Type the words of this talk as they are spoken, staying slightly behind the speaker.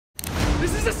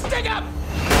This is a sting-up!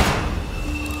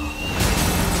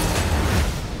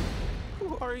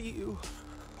 Who are you?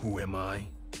 Who am I?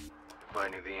 If I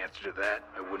knew the answer to that,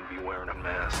 I wouldn't be wearing a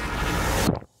mask.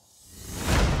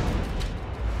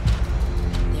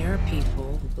 There are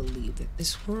people who believe that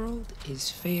this world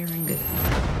is fair and good.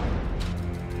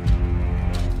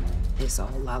 It's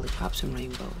all lollipops and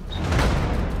rainbows.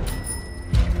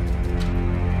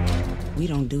 We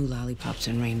don't do lollipops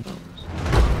and rainbows.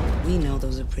 We know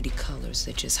those are pretty colors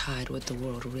that just hide what the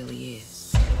world really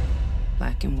is.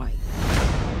 Black and white.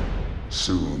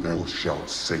 Soon thou shalt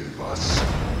save us,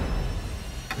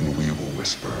 and we will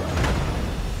whisper,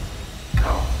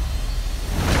 "Come."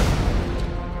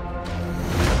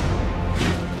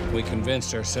 We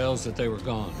convinced ourselves that they were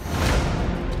gone,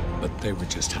 but they were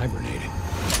just hibernating.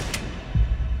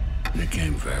 They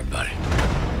came for everybody.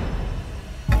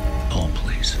 Home,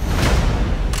 please.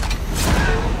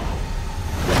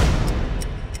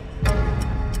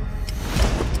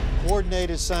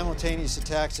 Coordinated simultaneous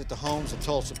attacks at the homes of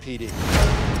Tulsa PD.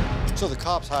 So the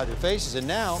cops hide their faces, and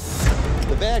now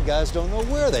the bad guys don't know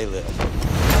where they live.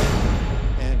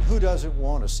 And who doesn't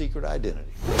want a secret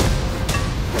identity?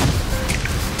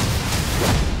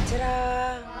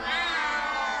 Ta-da!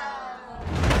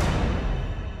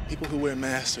 People who wear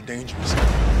masks are dangerous.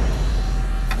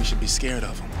 We should be scared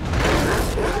of them.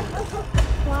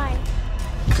 Why?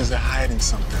 Because they're hiding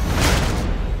something.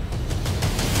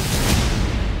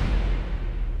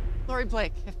 Lori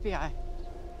Blake, FBI.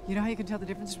 You know how you can tell the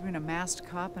difference between a masked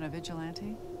cop and a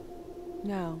vigilante?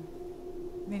 No.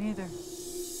 Me neither.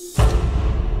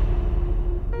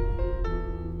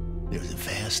 There was a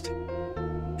vast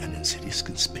and insidious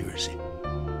conspiracy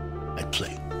at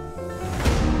play.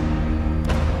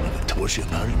 If I told you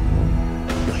about it,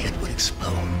 your head would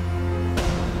explode.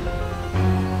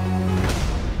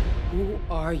 Who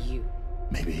are you?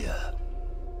 Maybe,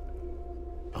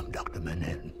 I'm Dr.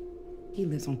 Manhattan. He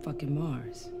lives on fucking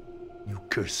Mars. You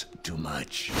curse too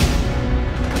much.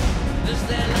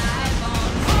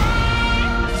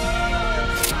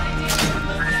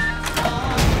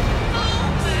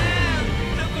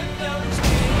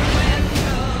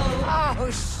 Oh,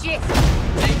 shit!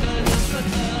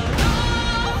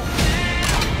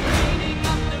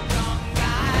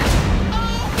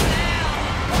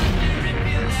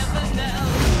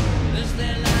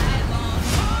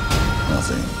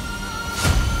 Nothing